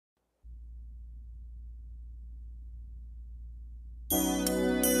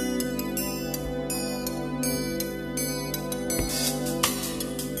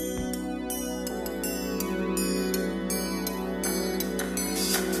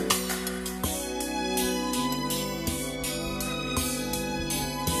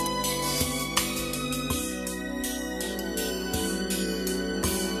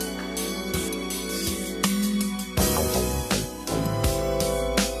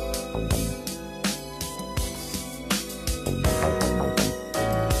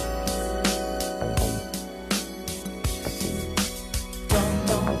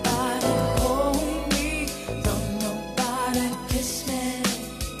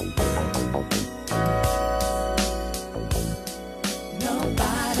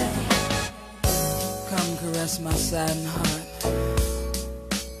sad and hot.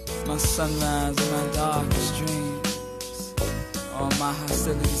 My sunrise and my darkest dreams. All my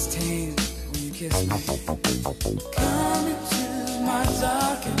hostilities tamed when you kiss me. Come into my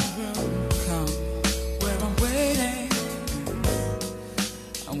darkened room. Come where I'm waiting.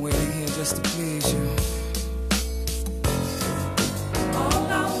 I'm waiting here just to please you. All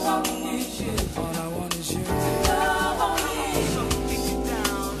I want is you. All I want is you. Love on me. So kick it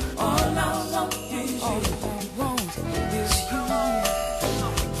down. All I want is you. All I want is you. So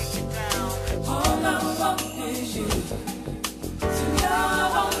kick it down. All I want is you. To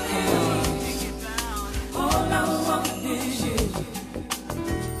love on me. Kick it down. All I want is you.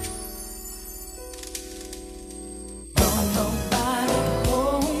 Don't nobody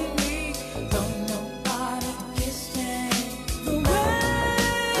hold me. Don't nobody kiss me the way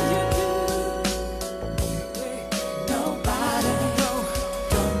you do. Nobody,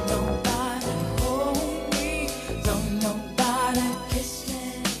 don't nobody hold me. Don't nobody kiss me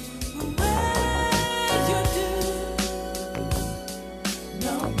the way you do.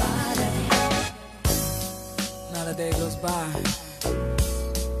 Nobody. Not a day goes by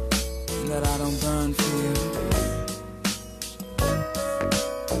that I don't burn for you.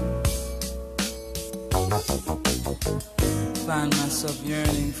 Find myself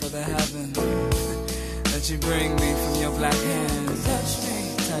yearning for the heaven that you bring me from your black hands. Touch me,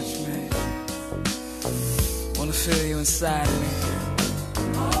 touch me. Wanna feel you inside of me.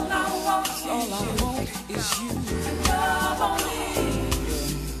 All I want is you. Love on me.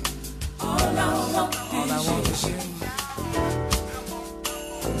 All I want is you.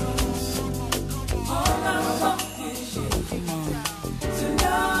 All I want is you. Come on. To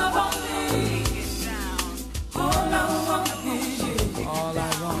love on me. All I want is you. All I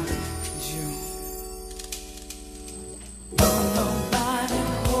want is you. Don't nobody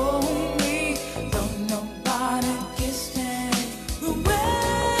hold me. Don't nobody kiss me the way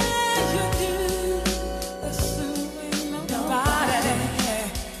you do. That's the way nobody.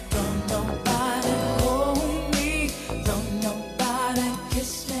 Don't nobody hold me. Don't nobody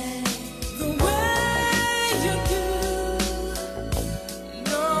kiss me the way you do.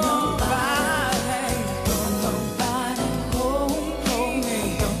 Nobody. Don't nobody hold me.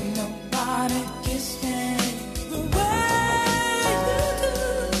 Don't nobody kiss me the way you do.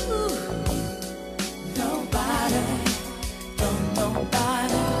 Nobody. Don't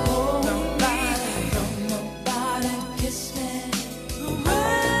nobody hold me. Don't nobody kiss me the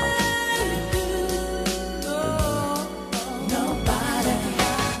way you do. Nobody.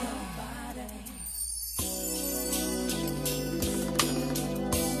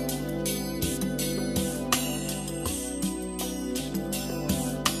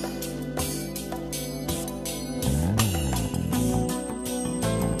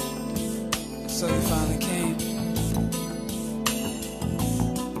 So you finally came.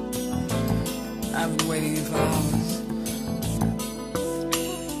 I've been waiting here for hours.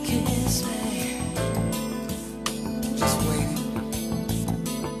 Kiss me. Just waiting.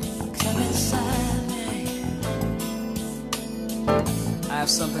 Come inside me. I have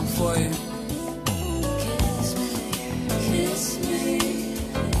something for you. Kiss me. Kiss me.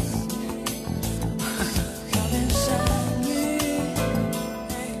 Come inside me.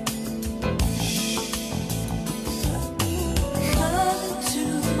 Come into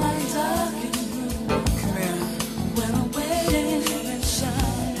my darkened room. Come here. Where I'm waiting. Come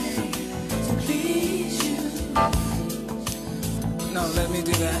inside me to please you. No, let me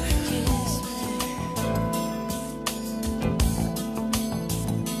do that. Kiss me.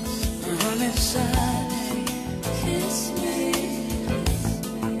 Come inside me. Kiss me.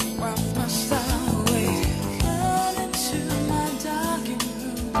 Why must I wait? Come into my darkened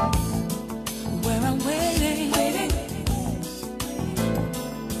room. Where I'm waiting.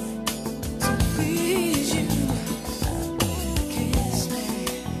 To please you. Kiss me.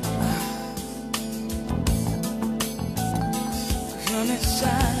 Come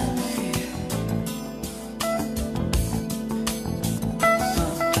inside me.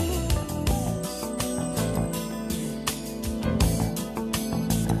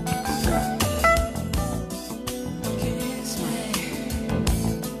 Kiss me.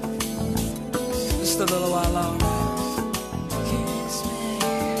 Just a little while longer. Kiss me.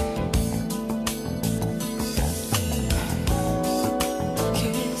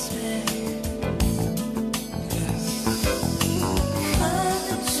 Kiss me. Yes. Come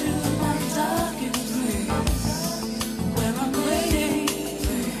into my darkened room. Where I'm waiting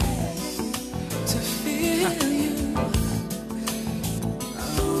to feel you.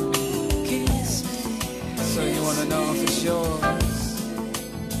 Kiss me. So you wanna know if it's yours?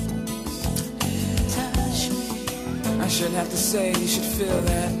 Touch me. shouldn't have to say, you should feel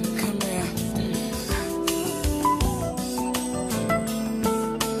that. Come here.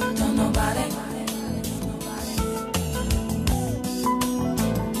 Don't nobody.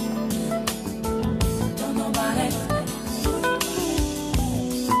 Don't nobody.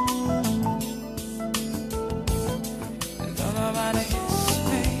 Don't nobody kiss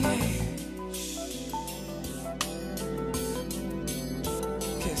me.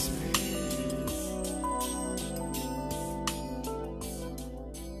 Kiss me.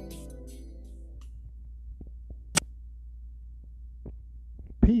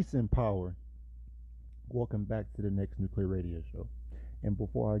 Peace and power. Welcome back to the next nuclear radio show. And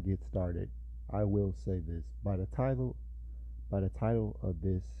before I get started, I will say this. By the title of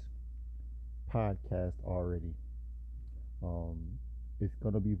this podcast already, it's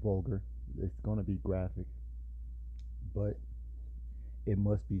gonna be vulgar, it's gonna be graphic, but it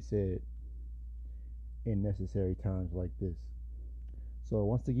must be said in necessary times like this. So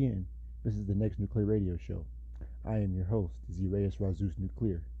once again, this is the next nuclear radio show. I am your host, Zireus Razus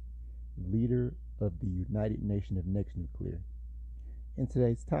Nuclear, leader of the United Nation of Next Nuclear. And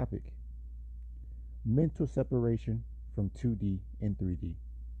today's topic, mental separation from 2D and 3D.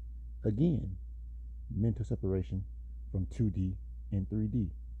 Again, mental separation from 2D and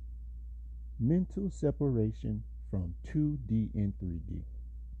 3D. Mental separation from 2D and 3D.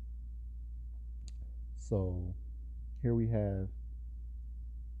 So here we have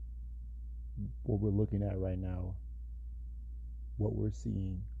what we're looking at right now, what we're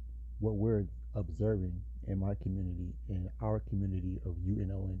seeing, what we're observing in my community, in our community of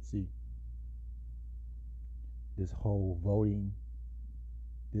UNONC. This whole voting,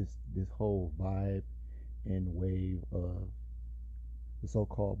 this whole vibe and wave of the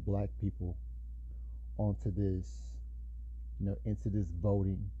so-called black people onto this, into this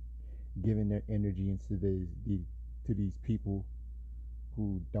voting, giving their energy into to these people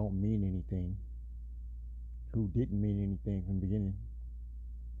who don't mean anything, who didn't mean anything from the beginning.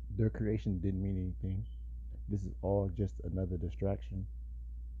 Their creation didn't mean anything. This is all just another distraction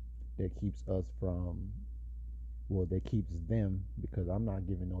that keeps us from, that keeps them, because I'm not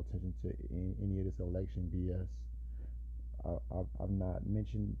giving no attention to any of this election BS. I've not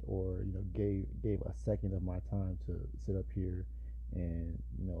mentioned or gave a second of my time to sit up here and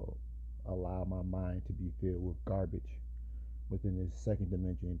allow my mind to be filled with garbage within this second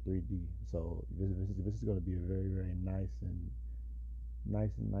dimension in 3D. So this is going to be a very, very nice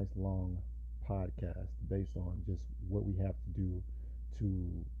long podcast based on just what we have to do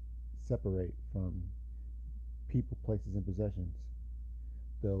to separate from people, places, and possessions.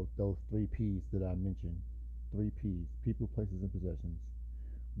 Those three P's that I mentioned. 3 P's: people, places, and possessions.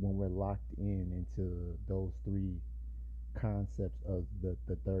 When we're locked into those three concepts of the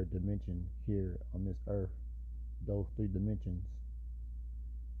third dimension here on this earth, those three dimensions,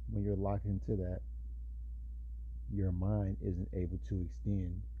 when you're locked into that, your mind isn't able to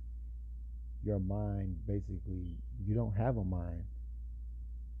extend. Your mind, basically, you don't have a mind.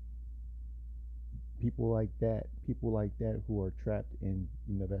 People like that who are trapped in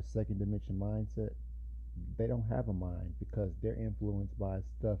that second dimension mindset, they don't have a mind because they're influenced by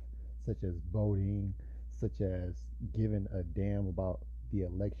stuff such as voting, such as giving a damn about the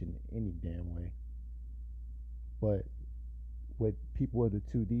election any damn way. But with people of the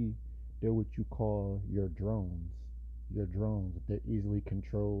 2D, they're what you call your drones. Your drones, they're easily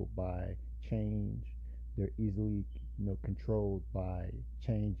controlled by change. They're easily, controlled by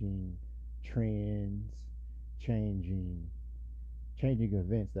changing trends, changing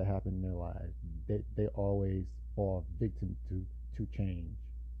events that happen in their lives. They always fall victim to change.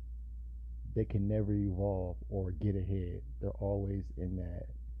 They can never evolve or get ahead. They're always in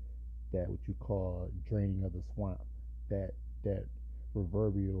that what you call draining of the swamp, that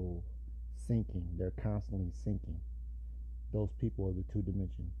proverbial sinking. They're constantly sinking. Those people of the 2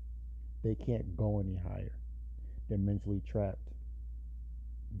 dimension, they can't go any higher. They're mentally trapped.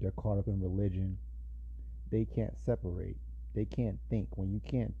 They're caught up in religion. They can't separate. They can't think. When you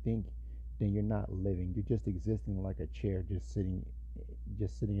can't think, then you're not living. You're just existing like a chair, just sitting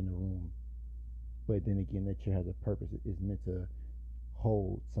in the room. But then again, that chair has a purpose. It's meant to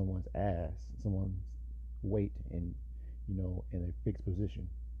hold someone's ass, someone's weight in a fixed position.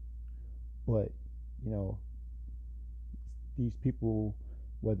 But these people,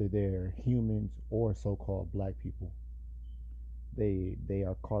 whether they're humans or so-called black people, they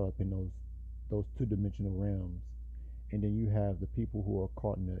are caught up in those 2-dimensional realms. And then you have the people who are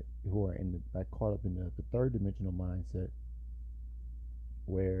caught up in the 3rd-dimensional mindset,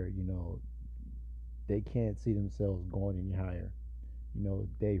 where they can't see themselves going any higher.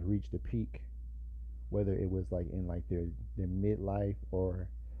 They've reached a peak, whether it was like in like their midlife or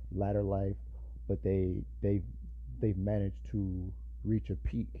latter life, but they've managed to reach a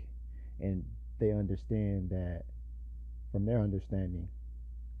peak, and they understand that, from their understanding,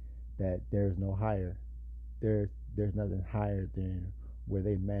 that there's no higher, there's there's nothing higher than where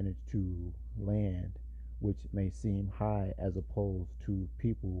they managed to land, which may seem high as opposed to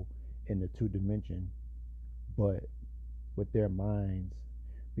people in the two dimension, but with their minds,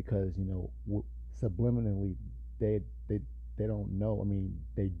 because subliminally they they they don't know. I mean,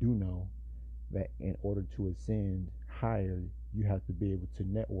 they do know that in order to ascend higher, you have to be able to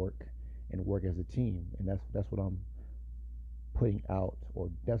network and work as a team, and that's what I'm putting out, or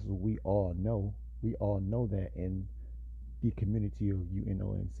that's what we all know. We all know that in the community of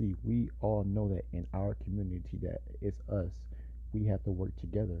UNONC. We all know that in our community that it's us. We have to work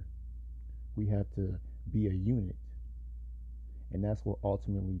together. We have to be a unit. And that's what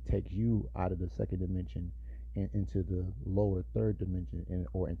ultimately takes you out of the second dimension and into the lower third dimension,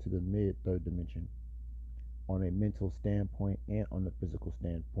 or into the mid third dimension, on a mental standpoint and on a physical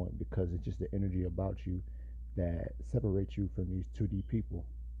standpoint, because it's just the energy about you that separates you from these 2D people.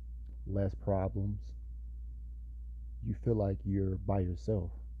 Less problems. You feel like you're by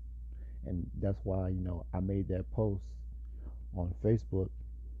yourself. And that's why, I made that post on Facebook,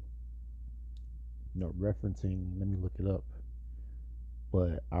 referencing, let me look it up,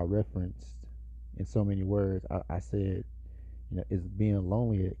 but I referenced in so many words, I said, it's being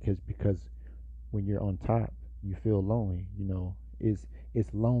lonely, because when you're on top, you feel lonely. It's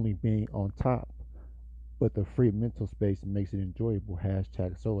lonely being on top, but the free mental space makes it enjoyable.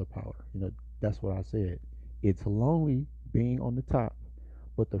 Hashtag solar power. That's what I said. It's lonely being on the top,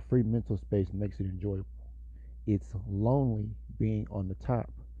 but the free mental space makes it enjoyable. It's lonely being on the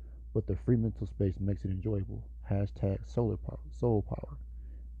top, but the free mental space makes it enjoyable. Hashtag solar power, soul power.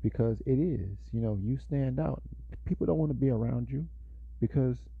 Because it is, you stand out. People don't want to be around you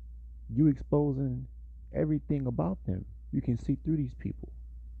because you exposing everything about them. You can see through these people,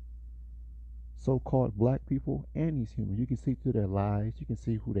 so-called black people, and these humans. You can see through their lies. You can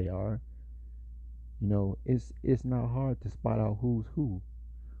see who they are. It's not hard to spot out who's who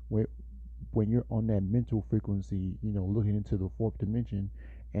when you're on that mental frequency. Looking into the fourth dimension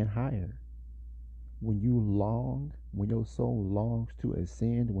and higher. When your soul longs to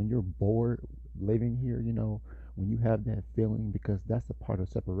ascend, when you're bored living here, when you have that feeling, because that's a part of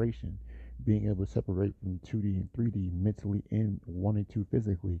separation, being able to separate from 2D and 3D mentally and wanting to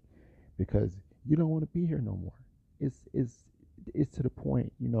physically, because you don't want to be here no more. It's to the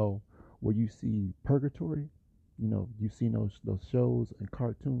point, where you see purgatory. You've seen those shows and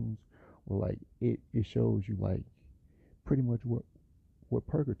cartoons where like it shows you like pretty much what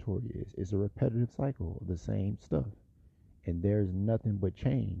purgatory is. It's a repetitive cycle of the same stuff. And there's nothing but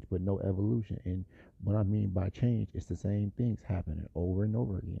change, but no evolution. And what I mean by change, it's the same things happening over and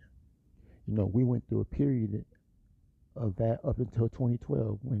over again. We went through a period of that up until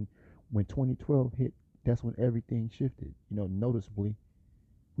 2012. When 2012 hit, that's when everything shifted. Noticeably,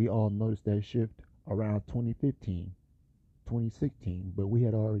 we all noticed that shift around 2015, 2016, but we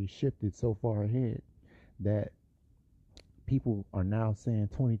had already shifted so far ahead that people are now saying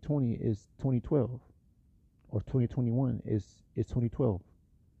 2020 is 2012, or 2021 is 2012.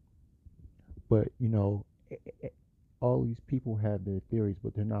 But all these people have their theories,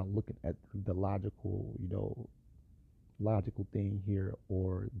 but they're not looking at the logical thing here,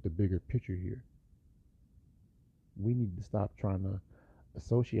 or the bigger picture here. We need to stop trying to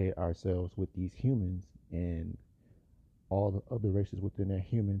associate ourselves with these humans and all the other races within that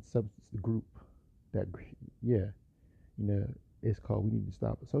human subgroup. That, yeah, it's called. We need to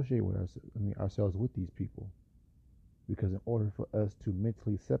stop associating with ourselves with these people, because in order for us to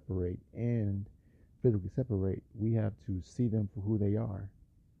mentally separate and physically separate, we have to see them for who they are,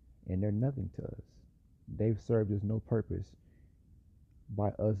 and they're nothing to us. They've served us no purpose by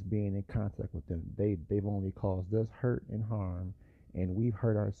us being in contact with them. They've only caused us hurt and harm, and we've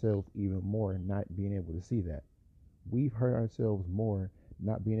hurt ourselves even more not being able to see that. We've hurt ourselves more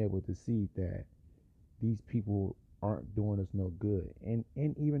not being able to see that these people aren't doing us no good, and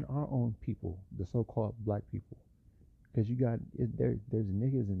even our own people, the so-called black people, because there's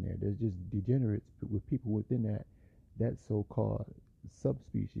niggas in there. There's just degenerates with people within that so-called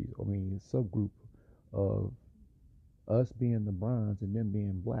subspecies. I mean, subgroup of us being the bronze and them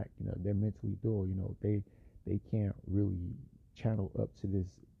being black. They're mentally dull. They can't really channel up to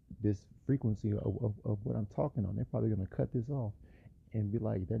this frequency of what I'm talking on. They're probably gonna cut this off and be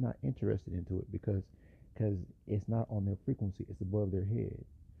like, they're not interested into it because it's not on their frequency. It's above their head.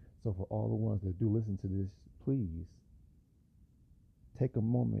 So for all the ones that do listen to this, please take a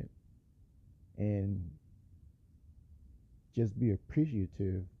moment and just be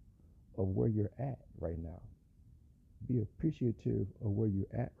appreciative of where you're at right now. Be appreciative of where you're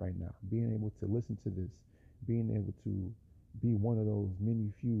at right now. Being able to listen to this, being able to be one of those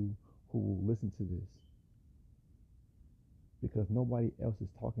many few who will listen to this, because nobody else is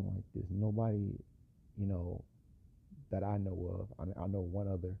talking like this. Nobody, you know, that I know of. I know one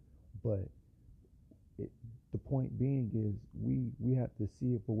other, but it, the point being is we have to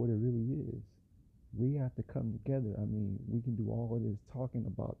see it for what it really is. We have to come together. I mean, we can do all of this talking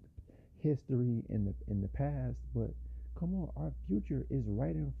about history in the past, but come on, our future is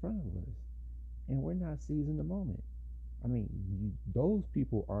right in front of us, and we're not seizing the moment. I mean, those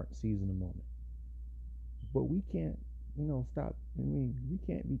people aren't seizing the moment, but we can't, stop. I mean, we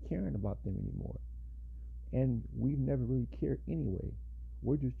can't be caring about them anymore, and we've never really cared anyway.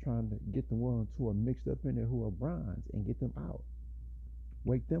 We're just trying to get the ones who are mixed up in there who are bronze and get them out,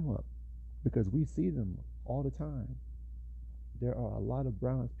 wake them up, because we see them all the time. There are a lot of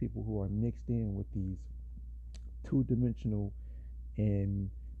bronze people who are mixed in with these two-dimensional and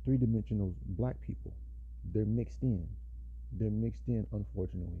three-dimensional black people. They're mixed in. They're mixed in,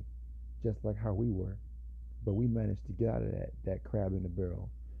 unfortunately, just like how we were. But we managed to get out of that crab in the barrel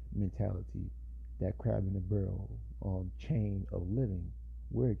mentality, that crab in the barrel chain of living.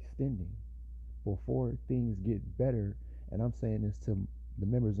 We're extending before things get better, and I'm saying this to the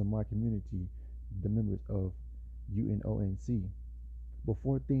members of my community, the members of UNONC.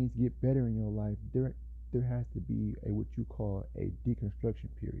 Before things get better in your life, there has to be a what you call a deconstruction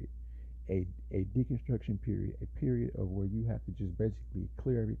period. A deconstruction period, a period of where you have to just basically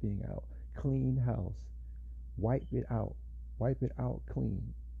clear everything out, clean house, wipe it out, wipe it out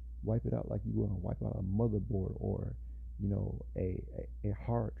clean, wipe it out like you want to wipe out a motherboard or a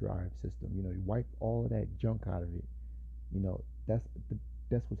hard drive system. You wipe all of that junk out of it.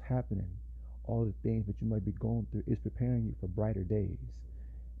 That's what's happening. All the things that you might be going through is preparing you for brighter days,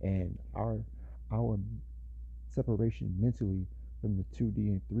 and our separation mentally from the 2D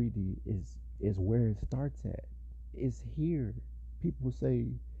and 3D is where it starts at. It's here. People say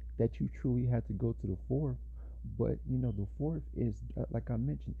that you truly have to go to the fourth, but the fourth is like I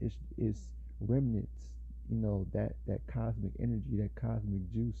mentioned, is remnants. That cosmic energy, that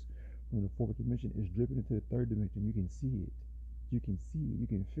cosmic juice from the fourth dimension is dripping into the third dimension. You can see it. You can see it. You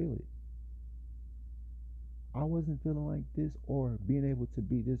can feel it. I wasn't feeling like this or being able to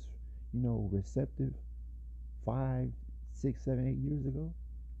be this, receptive 5, 6, 7, 8 years ago.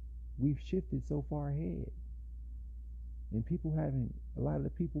 We've shifted so far ahead, and people haven't. A lot of the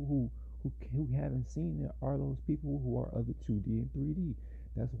people who haven't seen it are those people who are of the 2D and 3D.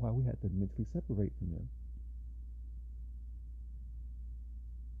 That's why we have to mentally separate from them.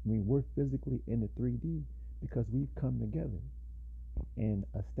 I mean, we're physically in the 3D because we've come together and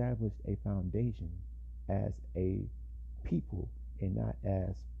established a foundation as a people and not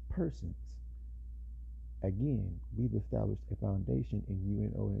as persons. Again, we've established a foundation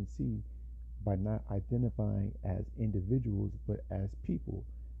in UNONC by not identifying as individuals but as people,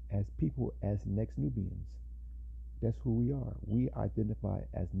 as next Nubians. That's who we are. We identify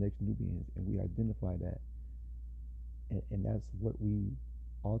as next Nubians, and we identify that, and that's what we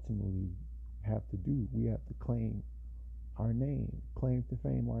ultimately have to do. We have to claim our name, claim to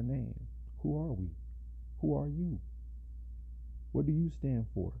fame our name. Who are we? Who are you? What do you stand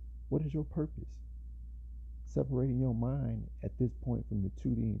for? What is your purpose? Separating your mind at this point from the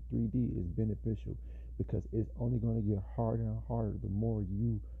 2D and 3D is beneficial because it's only going to get harder and harder the more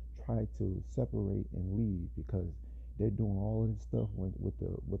you try to separate and leave, because they're doing all of this stuff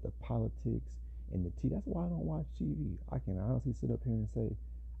with the politics and the T. That's why I don't watch TV. I can honestly sit up here and say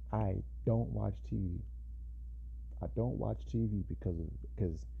I don't watch TV. I don't watch TV because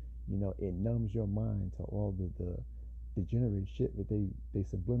it numbs your mind to all the degenerate shit that they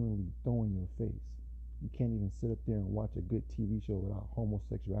subliminally throw in your face. You can't even sit up there and watch a good TV show without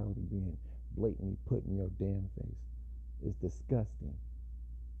homosexuality being blatantly put in your damn face. It's disgusting.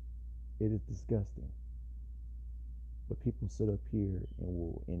 It is disgusting. But people sit up here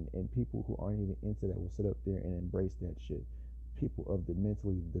and people who aren't even into that will sit up there and embrace that shit. People of the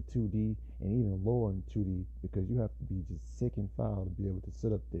mentally the 2D and even lower in 2D, because you have to be just sick and foul to be able to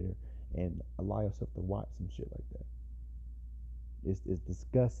sit up there and allow yourself to watch some shit like that. It's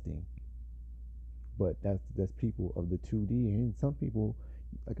disgusting. But that's people of the 2D, and some people,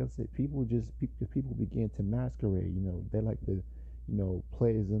 like I said, people begin to masquerade. They like to,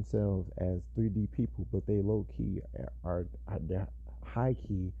 play as themselves as 3D people, but they low key are they're high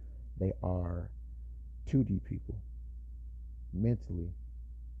key. They are 2D people mentally,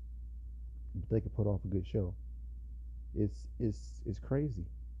 but they can put off a good show. It's crazy.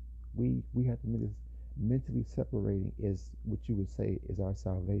 We have to make this mentally separating is what you would say is our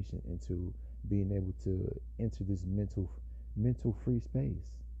salvation into being able to enter this mental free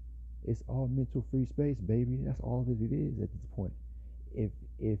space. It's all mental free space, baby. That's all that it is at this point. If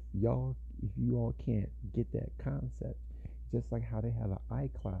if you all can't get that concept, just like how they have an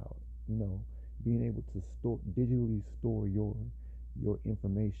iCloud, you know, being able to store your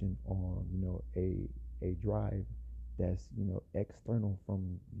information on, a drive that's, external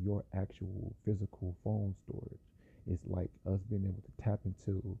from your actual physical phone storage. It's like us being able to tap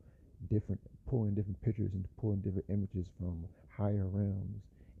into different pulling different pictures and pulling different images from higher realms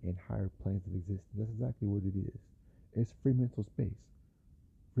and higher planes of existence. That's exactly what it is. It's free mental space.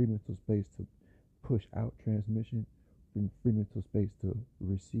 Free mental space to push out transmission, free mental space to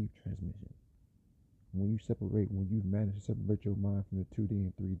receive transmission. When you manage to separate your mind from the 2D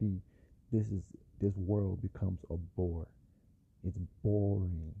and 3D, this is this world becomes a bore. It's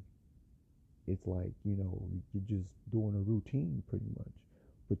boring. It's like, you're just doing a routine pretty much.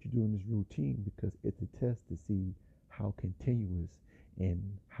 But you're doing this routine because it's a test to see how continuous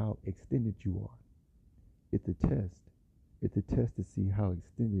and how extended you are. It's a test. It's a test to see how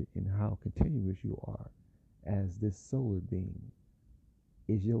extended and how continuous you are as this solar being.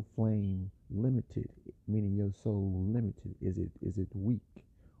 Is your flame limited, meaning your soul limited? Is it weak?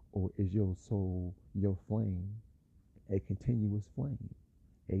 Or is your soul, your flame, a continuous flame,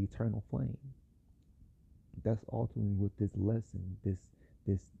 a eternal flame? That's ultimately what this lesson, this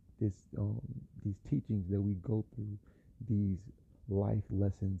this these teachings that we go through, these life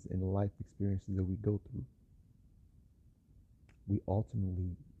lessons and life experiences that we go through, we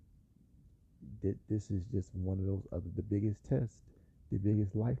ultimately this is just one of those other the biggest test, the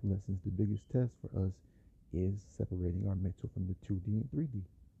biggest life lessons, the biggest test for us is separating our mental from the 2D and 3D.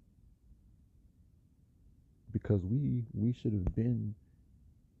 Because we should have been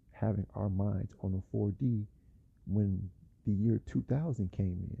having our minds on the 4D when the year 2000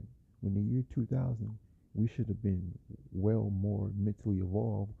 came in. When the year 2000, we should have been well more mentally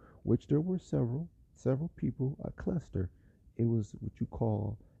evolved, which there were several people, a cluster. It was what you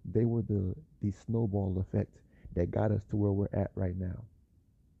call, they were the snowball effect that got us to where we're at right now.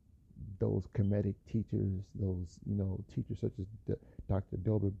 Those comedic teachers, those, teachers such as Dr.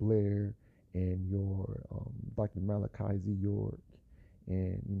 Delbert Blair and your Dr. Malachi Z. York,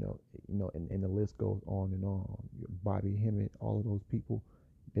 and and the list goes on and on. Bobby Hemmett, all of those people,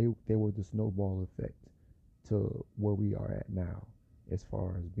 they were the snowball effect to where we are at now, as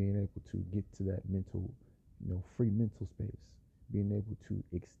far as being able to get to that mental, free mental space, being able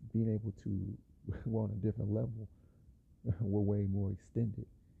to we're on a different level. We're way more extended.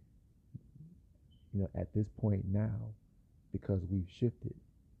 At this point now, because we've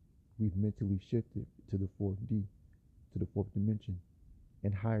mentally shifted to the 4D, to the fourth dimension,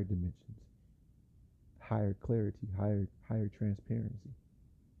 and higher dimensions, higher clarity, higher transparency.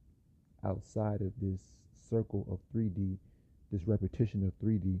 Outside of this circle of 3D, this repetition of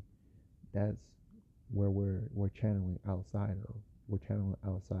 3D, that's where we're channeling outside of. We're channeling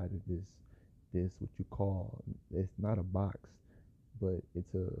outside of this what you call, it's not a box, but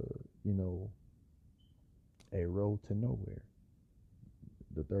it's a road to nowhere.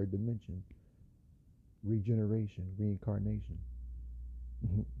 The third dimension, regeneration, reincarnation.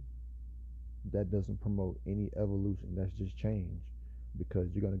 That doesn't promote any evolution. That's just change,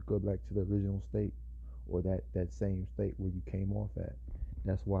 because you're going to go back to the original state, or that same state where you came off at.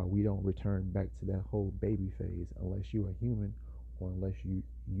 That's why we don't return back to that whole baby phase unless you're a human, or unless you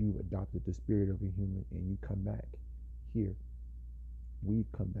adopted the spirit of a human and you come back here.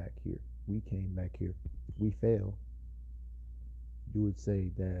 We've come back here. We came back here. We fell. You would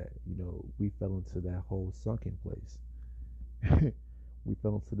say that, we fell into that whole sunken place. We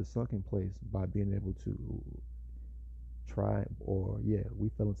fell into the sunken place by being able to try, or yeah, we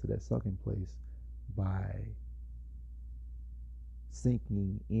fell into that sunken place by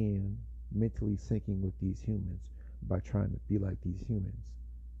sinking in, mentally sinking with these humans, by trying to be like these humans,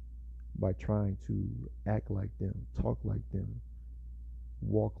 by trying to act like them, talk like them,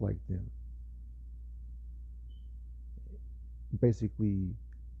 walk like them. Basically,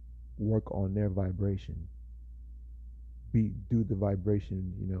 work on their vibration. Do the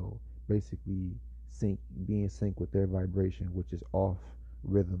vibration, basically be in sync with their vibration, which is off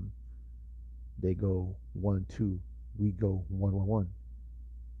rhythm. They go 1 2, we go 1 1 1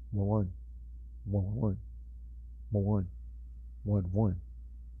 1 1 1 1 1 1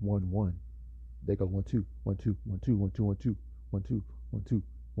 1 1. They go 1 2 1 2 1 2 1 2 1 2 1 2 1 2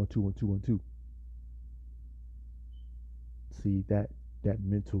 1 2 1 2 1 2. See that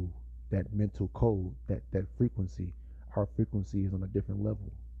mental code, that frequency. Our frequency is on a different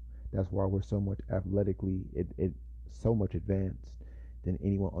level. That's why we're so much athletically, it so much advanced than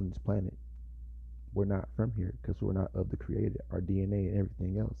anyone on this planet. We're not from here because we're not of the created. Our DNA and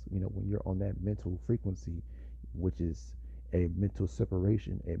everything else. When you're on that mental frequency, which is a mental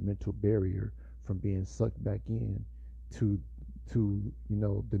separation, a mental barrier from being sucked back in to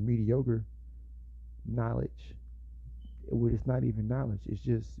the mediocre knowledge. It's not even knowledge. It's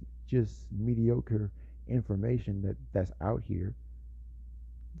just mediocre information that's out here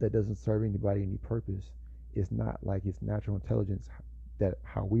that doesn't serve anybody any purpose. It's not like it's natural intelligence that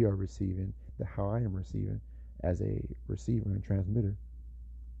how we are receiving, that how I am receiving as a receiver and transmitter.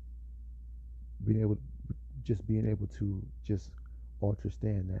 Being able to just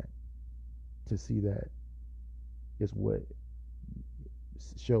understand that, to see that is what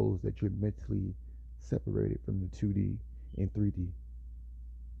shows that you're mentally separated from the 2D and 3D.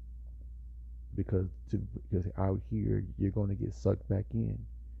 Because out here you're going to get sucked back in.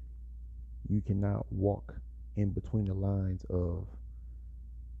 You cannot walk in between the lines of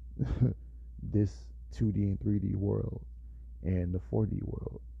this 2D and 3D world and the 4D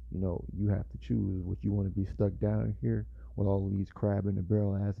world. You have to choose what you want to be stuck down here with all of these crab in the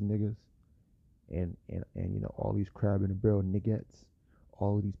barrel ass niggas and all these crab in the barrel niggettes,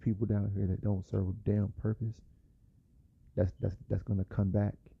 all of these people down here that don't serve a damn purpose. That's gonna come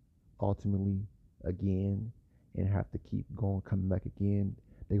back ultimately again and have to keep going, coming back again.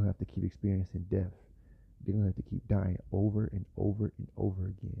 They're gonna have to keep experiencing death. They're gonna have to keep dying over and over and over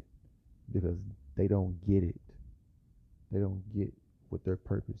again because they don't get it. They don't get what their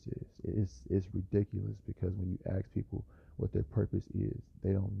purpose is. It's ridiculous because when you ask people what their purpose is,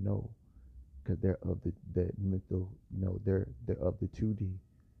 they don't know because they're of the mental, they're of the 2D,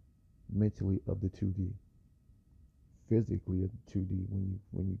 mentally of the 2D, physically of the 2D.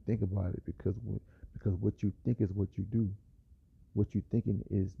 When you think about it, because what you think is what you do. What you're thinking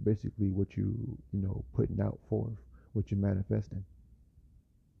is basically what putting out forth, what you're manifesting,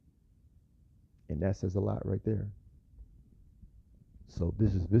 and that says a lot right there. So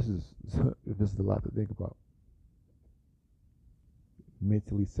this is this is a lot to think about.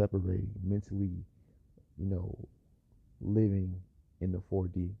 Mentally separating, mentally, living in the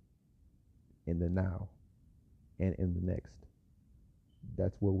 4D, in the now, and in the next.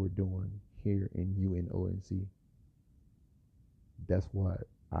 That's what we're doing here in UNONC. That's what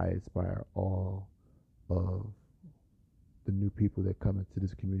I inspire all of the new people that come into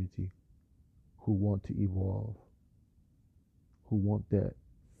this community who want to evolve, who want that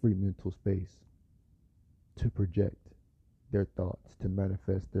free mental space to project their thoughts, to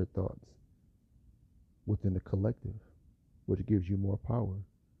manifest their thoughts within the collective, which gives you more power,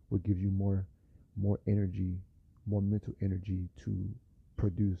 which gives you more energy, more mental energy to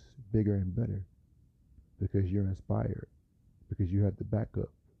produce bigger and better because you're inspired, because you have the backup,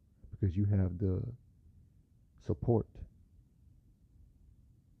 because you have the support,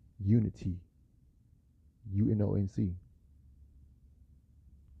 unity, UNONC.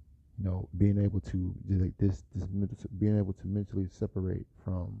 Being able to like being able to mentally separate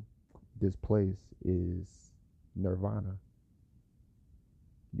from this place is nirvana.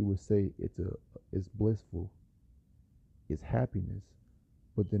 You would say it's blissful, it's happiness,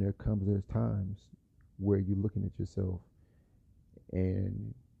 but then there's times where you're looking at yourself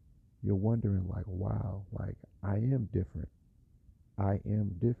and you're wondering like, wow, like I am different. I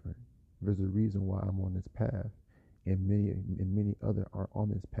am different. There's a reason why I'm on this path, and many other are on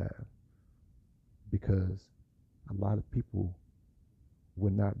this path because a lot of people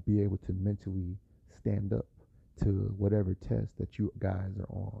would not be able to mentally stand up to whatever test that you guys are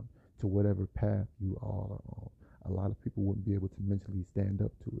on, to whatever path you all are on. A lot of people wouldn't be able to mentally stand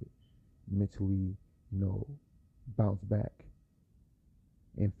up to it, mentally, bounce back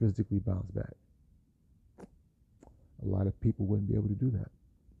and physically bounce back. A lot of people wouldn't be able to do that.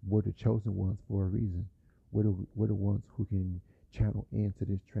 We're the chosen ones for a reason. We're the ones who can channel into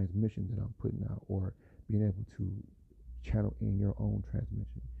this transmission that I'm putting out, or being able to channel in your own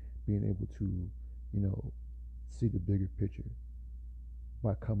transmission, being able to, see the bigger picture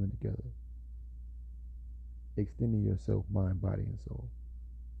by coming together, extending yourself, mind, body, and soul.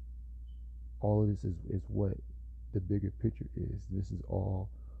 All of this is what the bigger picture is. This is all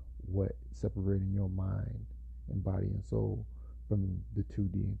what separating your mind and body and soul from the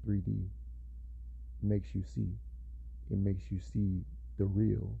 2D and 3D makes you see. It makes you see the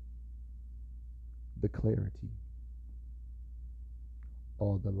real, the clarity,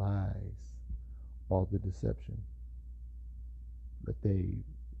 all the lies, all the deception that they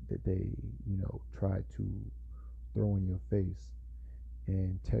try to throw in your face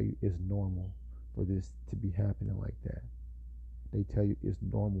and tell you it's normal for this to be happening like that. They tell you it's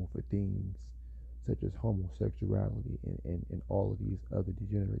normal for things such as homosexuality and all of these other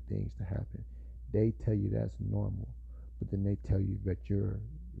degenerate things to happen. They tell you that's normal, but then they tell you that you're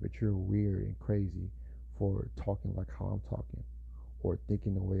weird and crazy for talking like how I'm talking, or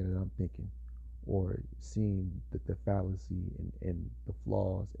thinking the way that I'm thinking, or seeing the fallacy and the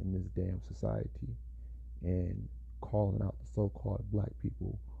flaws in this damn society, and calling out the so-called black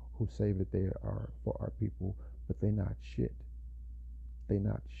people who say that they are for our people, but they not shit. They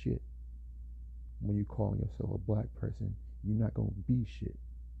not shit. When you call yourself a black person, you're not gonna be shit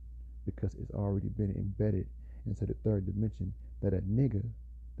because it's already been embedded into the third dimension that a nigga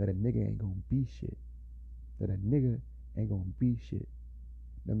ain't gonna be shit. That a nigga ain't gonna be shit.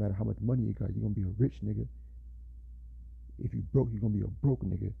 No matter how much money you got, you're gonna be a rich nigga. If you broke, you're gonna be a broke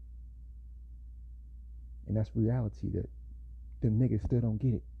nigga. And that's reality that them niggas still don't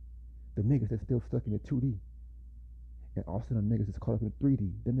get it. The niggas that's still stuck in the 2D. And also them niggas that's caught up in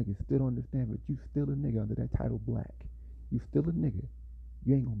 3D. Them niggas still don't understand, but you still a nigga under that title black. You still a nigga.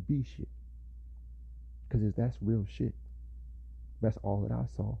 You ain't gonna be shit. Because that's real shit. That's all that I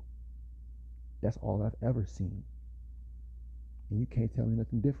saw. That's all I've ever seen. And you can't tell me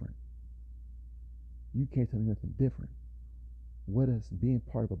nothing different. You can't tell me nothing different. What has being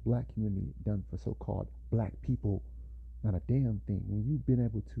part of a black community done for so-called black people? Not a damn thing. When you've been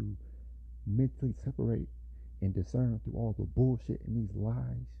able to mentally separate and discern through all the bullshit and these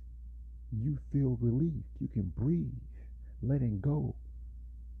lies, you feel relieved. You can breathe, letting go,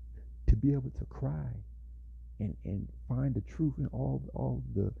 to be able to cry and find the truth in all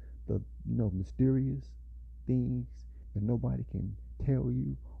the mysterious things that nobody can tell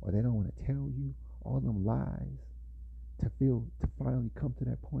you or they don't want to tell you, all them lies, to finally come to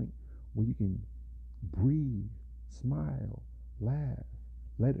that point where you can breathe, smile, laugh,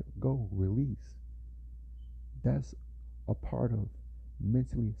 let it go, release. That's a part of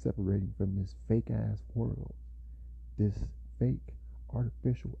mentally separating from this fake ass world, this fake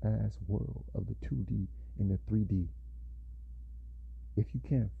artificial ass world of the 2D and the 3D. If you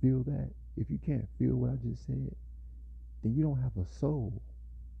can't feel that, if you can't feel what I just said, then you don't have a soul.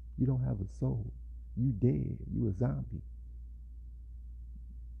 You don't have a soul. You dead. You a zombie.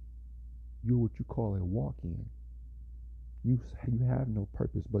 You're what you call a walk-in. You have no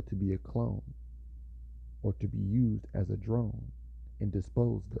purpose but to be a clone or to be used as a drone and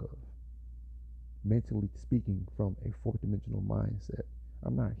disposed of. Mentally speaking, from a fourth dimensional mindset.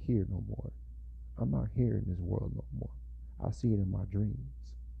 I'm not here no more. I'm not here in this world no more. I see it in my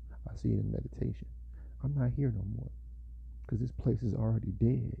dreams. I see it in meditation. I'm not here no more because this place is already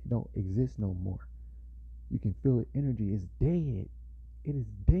dead. It don't exist no more. You can feel the energy is dead. It is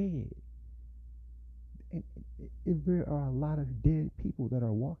dead. And there are a lot of dead people that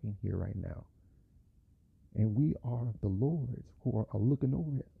are walking here right now. And we are the Lords who are looking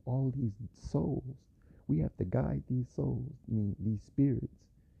over all these souls. We have to guide these souls, these spirits,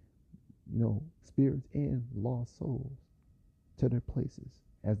 spirits and lost souls to their places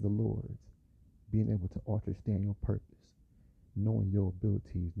as the Lords, being able to understand your purpose, knowing your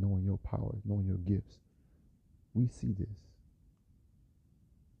abilities, knowing your powers, knowing your gifts. We see this.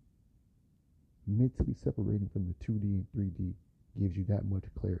 Mentally separating from the 2D and 3D gives you that much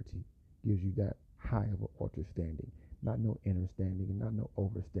clarity, gives you that high of an understanding. Not no understanding and not no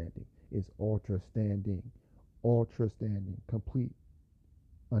overstanding. It's ultra-standing, complete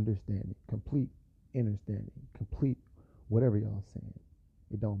understanding, complete understanding, complete whatever y'all saying.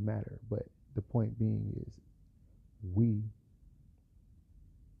 It don't matter. But the point being is we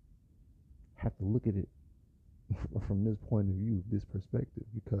have to look at it from this point of view, this perspective,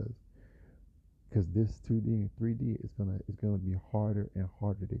 because this 2D and 3D is gonna be harder and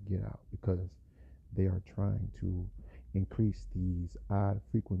harder to get out because they are trying to increase these odd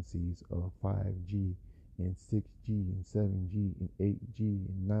frequencies of 5G and 6G and 7G and 8G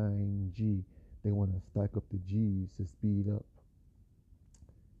and 9G. They want to stack up the G's to speed up,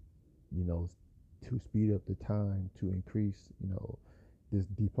 to speed up the time to increase, this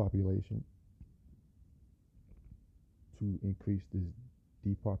depopulation,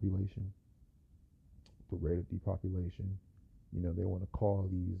 the rate of depopulation. They want to call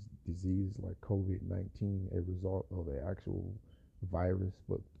these diseases like COVID-19 a result of an actual virus,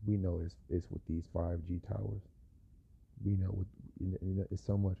 but we know it's with these 5G towers. We know it's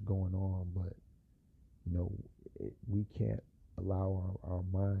so much going on, but we can't allow our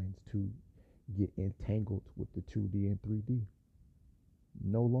minds to get entangled with the 2D and 3D.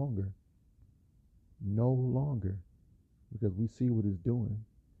 No longer, because we see what it's doing.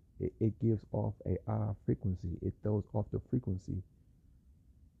 It gives off a frequency. It throws off the frequency.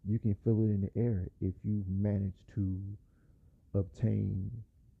 You can feel it in the air if you manage to obtain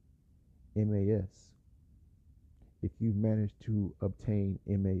MAS, if you manage to obtain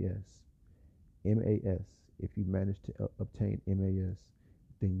MAS, if you manage to obtain MAS,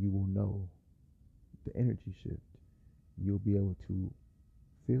 then you will know the energy shift. You'll be able to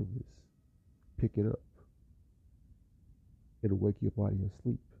feel this, pick it up. It'll wake you up out of your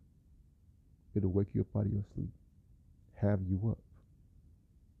sleep. It'll wake you up out of your sleep, have you up.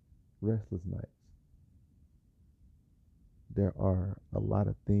 Restless nights. There are a lot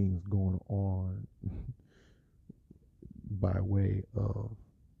of things going on by way of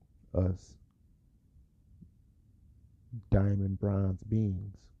us diamond bronze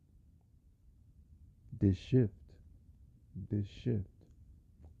beings. This shift, this shift,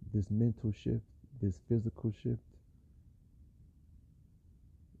 this mental shift, this physical shift,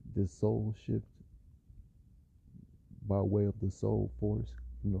 this soul shift by way of the soul force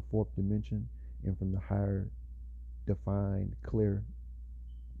from the fourth dimension and from the higher defined clear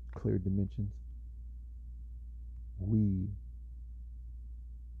dimensions, we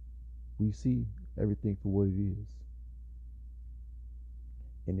see everything for what it is.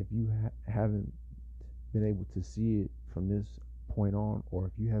 And if you haven't been able to see it from this point on, or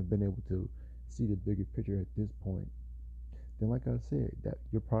if you have been able to see the bigger picture at this point, then like I said, that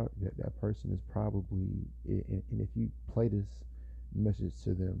that person is probably, and if you play this message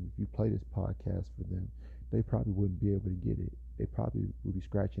to them, if you play this podcast for them, they probably wouldn't be able to get it. They probably would be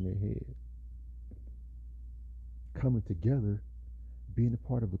scratching their head. Coming together, being a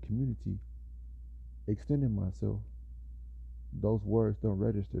part of a community, extending myself, those words don't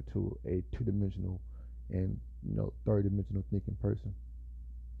register to a two-dimensional and third-dimensional thinking person.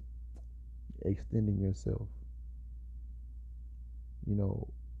 Extending yourself,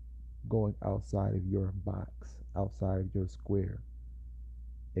 going outside of your box, outside of your square,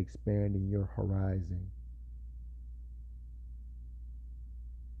 expanding your horizon,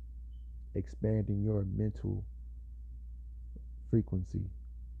 expanding your mental frequency,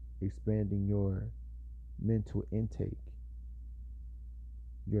 expanding your mental intake,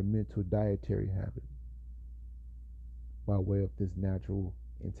 your mental dietary habit by way of this natural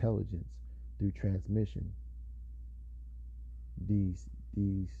intelligence through transmission. These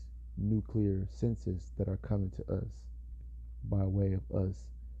nuclear senses that are coming to us by way of us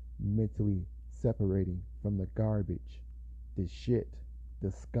mentally separating from the garbage, the shit,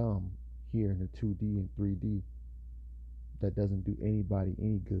 the scum here in the 2D and 3D that doesn't do anybody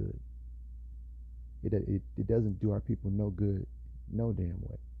any good. It doesn't do our people no good, no damn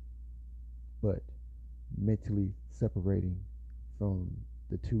way. But mentally separating from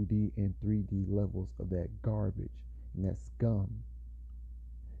the 2D and 3D levels of that garbage and that scum,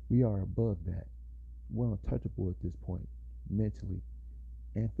 we are above that. We're untouchable at this point, mentally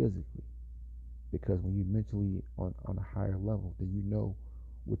and physically. Because when you're mentally on a higher level, then you know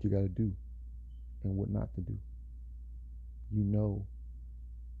what you got to do and what not to do. You know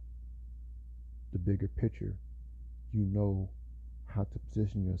the bigger picture. You know how to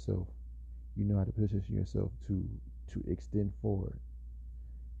position yourself. You know how to position yourself to extend forward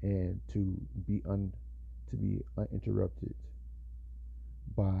and to be uninterrupted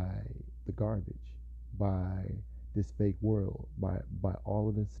by the garbage, by this fake world, by all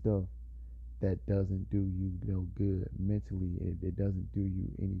of this stuff that doesn't do you no good mentally. It doesn't do you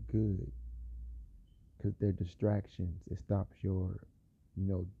any good because they're distractions. It stops your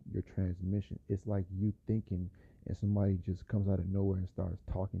transmission. It's like you thinking and somebody just comes out of nowhere and starts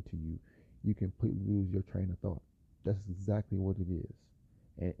talking to you. You completely lose your train of thought. That's exactly what it is.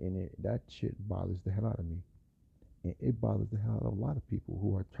 And that shit bothers the hell out of me. And it bothers the hell out of a lot of people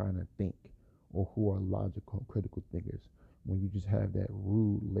who are trying to think or who are logical, critical thinkers. When you just have that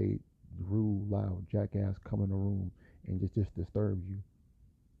rude, loud jackass come in the room and just disturbs you.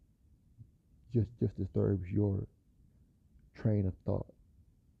 Just disturbs your train of thought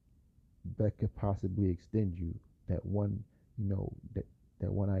that could possibly extend you. That one,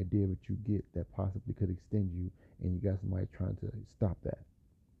 that one idea that you get that possibly could extend you, and you got somebody trying to stop that.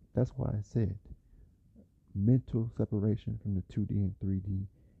 That's why I said mental separation from the 2D and 3D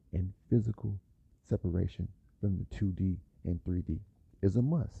and physical separation from the 2D and 3D is a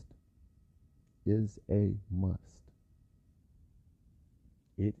must. Is a must.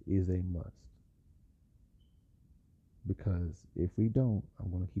 It is a must. Because if we don't, I'm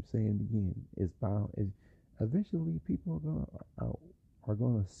going to keep saying it again, it's bound. Eventually, people are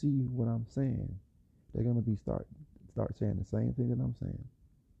going to see what I'm saying. They're going to be start saying the same thing that I'm saying.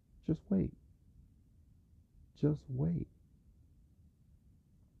 Just wait. Just wait.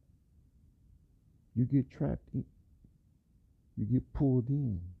 You get trapped in. You get pulled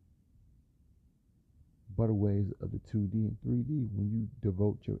in. better ways of the 2D and 3D when you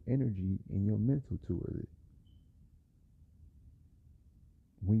devote your energy and your mental to it.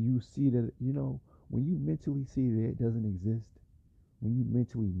 When you see that, when you mentally see that it doesn't exist, when you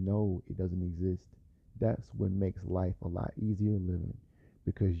mentally know it doesn't exist, that's what makes life a lot easier living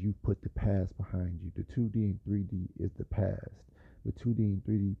because you put the past behind you. The 2D and 3D is the past. The 2D and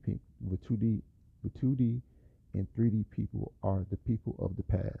 3D people, the 2D and 3D people are the people of the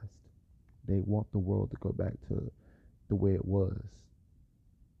past. They want the world to go back to the way it was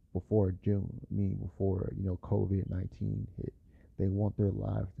before June. I mean, before COVID-19 hit. They want their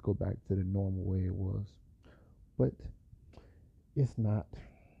lives to go back to the normal way it was, but it's not.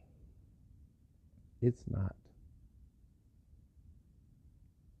 It's not.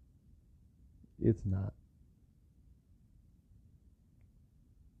 It's not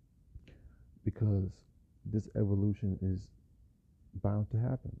because this evolution is bound to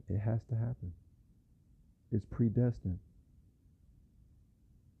happen. It has to happen. It's predestined.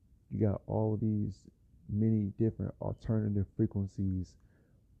 You got all of these many different alternative frequencies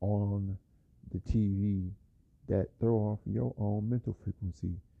on the TV that throw off your own mental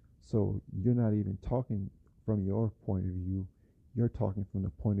frequency. So you're not even talking from your point of view. You're talking from the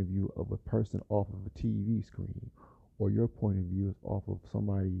point of view of a person off of a TV screen, or your point of view is off of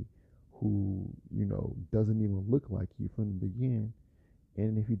somebody who, doesn't even look like you from the beginning.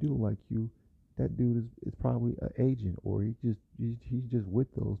 And if he do like you, that dude is probably an agent, or he's just with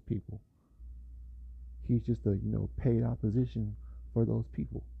those people. He's just a paid opposition for those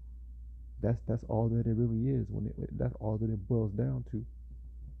people. That's all that it really is. That's all that it boils down to.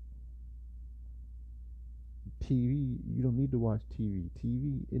 TV, you don't need to watch TV.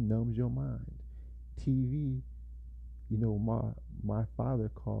 TV, it numbs your mind. TV, my father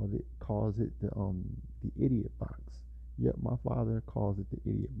calls it the idiot box. Yep, my father calls it the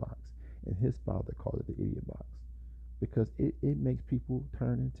idiot box, and his father calls it the idiot box because it makes people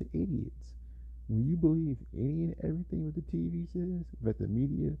turn into idiots. When you believe any and everything that the TV says, that the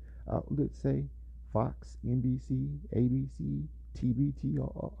media outlets say, Fox, NBC, ABC, TBT,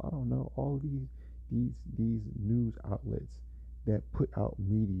 I don't know, all of these news outlets that put out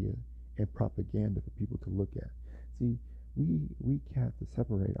media and propaganda for people to look at. See, we have to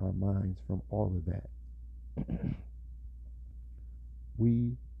separate our minds from all of that.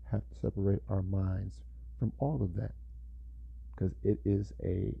 We have to separate our minds from all of that because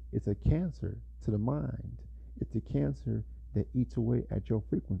it's a cancer to the mind. It's a cancer that eats away at your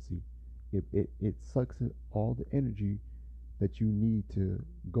frequency. It sucks all the energy that you need to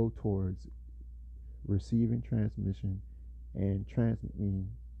go towards receiving transmission and transmitting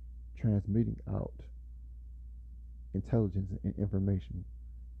out intelligence and information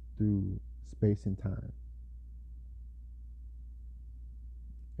through space and time.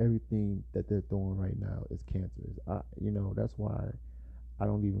 Everything that they're throwing right now is cancerous. That's why I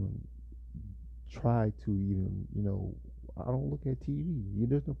don't even try to I don't look at TV.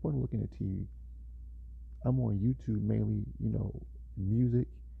 There's no point in looking at TV. I'm on YouTube mainly, music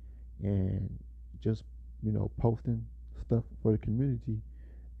and just, posting stuff for the community.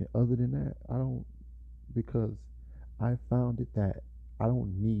 And other than that, I don't, because I found it that I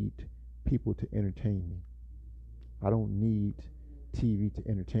don't need people to entertain me. I don't need TV to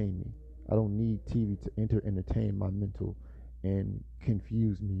entertain me. I don't need TV to entertain my mental and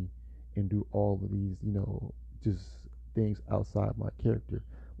confuse me and do all of these, just things outside my character,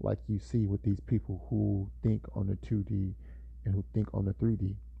 like you see with these people who think on the 2D and who think on the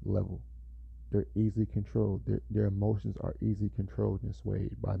 3D level. They're easily controlled. Their emotions are easily controlled and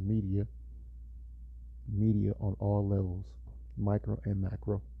swayed by media on all levels, micro and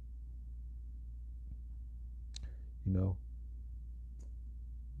macro. You know,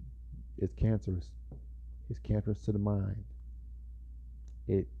 it's cancerous. It's cancerous to the mind.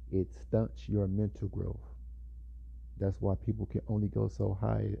 It stunts your mental growth. That's why people can only go so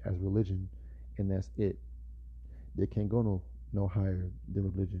high as religion, and that's it. They can't go no higher than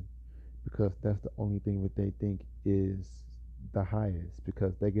religion because that's the only thing that they think is the highest,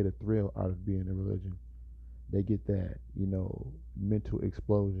 because they get a thrill out of being a religion. They get that, mental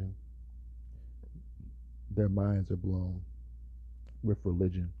explosion. Their minds are blown with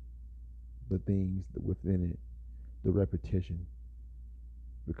religion, the things within it, the repetition,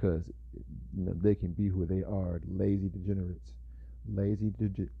 because they can be who they are, lazy degenerates, lazy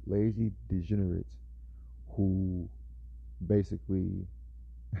degenerates who basically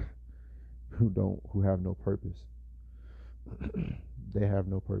who have no purpose. They have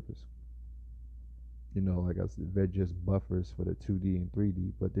no purpose. Like I said, they're just buffers for the 2D and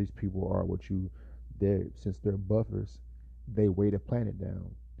 3D. But these people are since they're buffers, they weigh the planet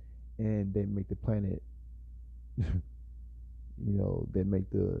down, and they make the planet That make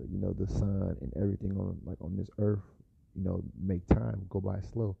the sun and everything on this earth, make time go by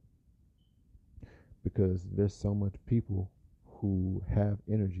slow, because there's so much people who have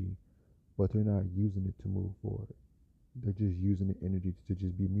energy, but they're not using it to move forward. They're just using the energy to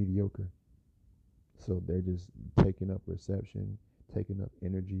just be mediocre. So they're just taking up reception, taking up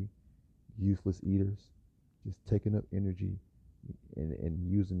energy, useless eaters, just taking up energy and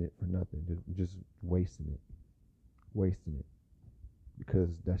using it for nothing, just wasting it, because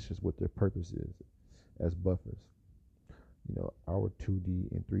that's just what their purpose is as buffers. Our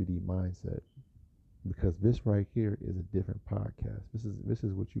 2D and 3D mindset, because this right here is a different podcast. This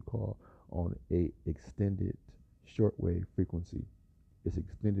is what you call on a extended shortwave frequency. It's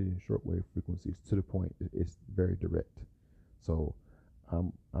extended in shortwave frequencies to the point. It's very direct. So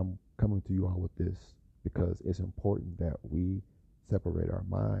I'm coming to you all with this because it's important that we separate our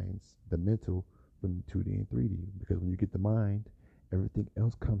minds, the mental, from 2D and 3D. Because when you get the mind, everything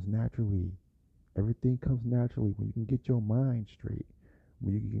else comes naturally. Everything comes naturally when you can get your mind straight.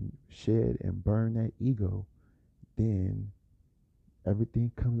 When you can shed and burn that ego, then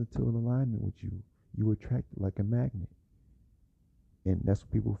everything comes into an alignment with you. You attract it like a magnet. And that's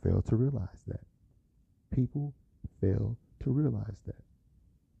what people fail to realize that. People fail to realize that.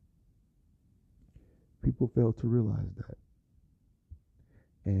 People fail to realize that.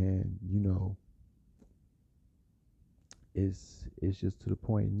 And it's just to the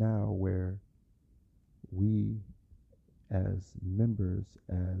point now where we as members,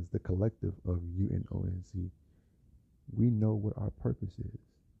 as the collective of UNONC, we know what our purpose is.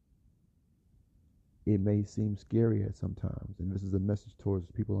 It may seem scary at sometimes, and this is a message towards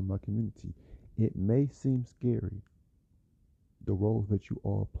people in my community. It may seem scary. The roles that you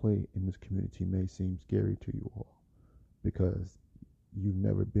all play in this community may seem scary to you all because you've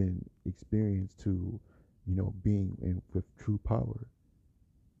never been experienced to, being with true power,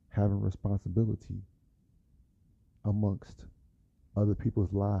 having responsibility amongst other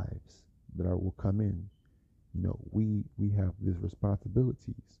people's lives will come in. We have these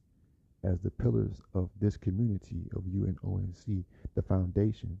responsibilities as the pillars of this community of UNONC, the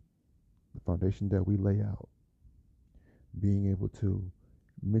foundation that we lay out, being able to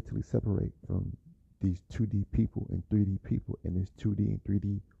mentally separate from these 2D people and 3D people in this 2D and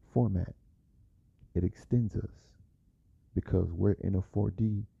 3D format. It extends us because we're in a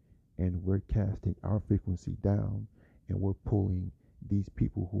 4D and we're casting our frequency down, and we're pulling these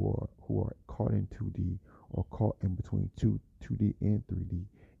people who are caught in 2D or caught in between 2D and 3D,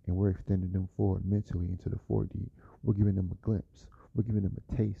 and we're extending them forward mentally into the 4D. We're giving them a glimpse. We're giving them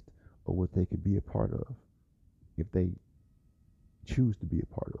a taste of what they could be a part of if they choose to be a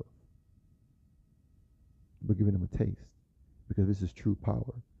part of. We're giving them a taste because this is true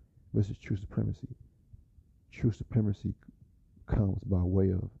power. This is true supremacy. True supremacy comes by way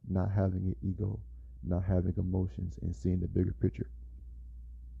of not having an ego, not having emotions, and seeing the bigger picture.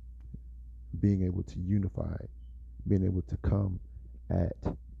 Being able to unify, being able to come at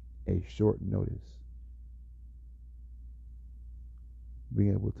a short notice.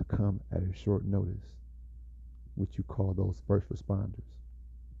 Being able to come at a short notice, which you call those first responders.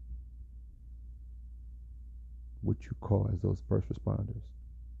 What you call as those first responders.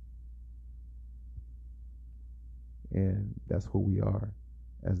 And that's who we are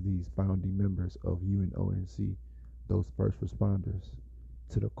as these founding members of UNONC, those first responders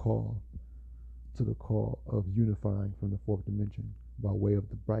to the call of unifying from the fourth dimension by way of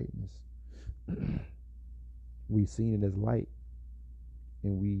the brightness. We've seen it as light,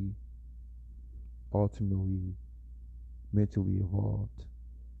 and we ultimately mentally evolved,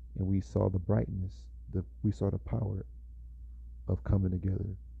 and we saw the brightness, we saw the power of coming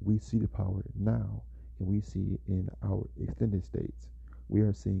together. We see the power now, and we see it in our extended states. We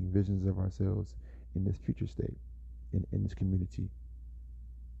are seeing visions of ourselves in this future state, in this community,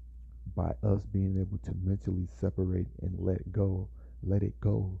 by us being able to mentally separate and let it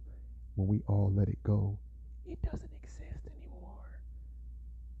go. When we all let it go, it doesn't exist anymore.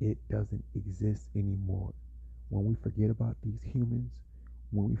 It doesn't exist anymore. When we forget about these humans,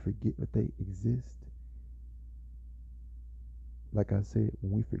 when we forget that they exist, like I said,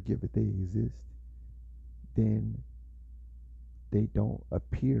 when we forget that they exist, then they don't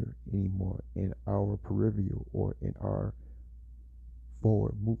appear anymore in our peripheral or in our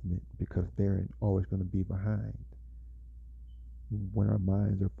forward movement because they're always going to be behind. When our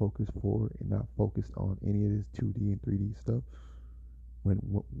minds are focused forward and not focused on any of this 2D and 3D stuff,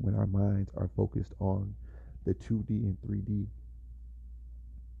 when our minds are focused on the 2D and 3D,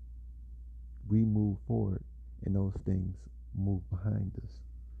 we move forward and those things move behind us.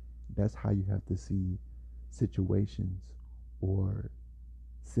 That's how you have to see situations or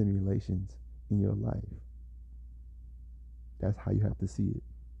simulations in your life. That's how you have to see it.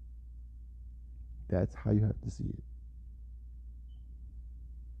 That's how you have to see it.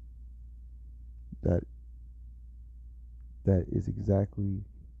 That that is exactly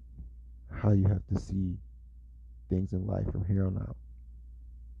how you have to see things in life from here on out.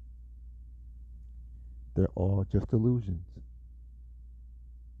 They're all just illusions.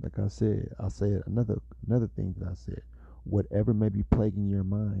 Like I said, I'll say it another thing that I said. Whatever may be plaguing your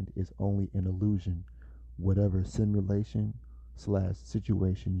mind is only an illusion. Whatever simulation slash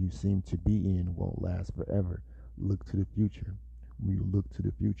situation you seem to be in won't last forever. Look to the future. When you look to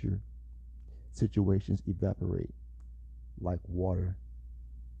the future, situations evaporate like water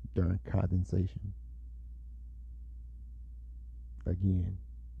during condensation. Again,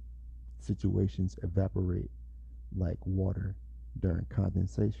 situations evaporate like water during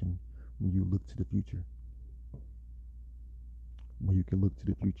condensation when you look to the future. When you can look to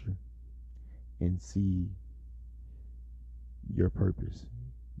the future and see your purpose,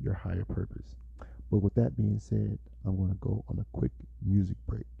 your higher purpose. But with that being said, I'm going to go on a quick music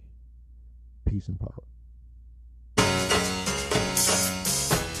break. Peace and power.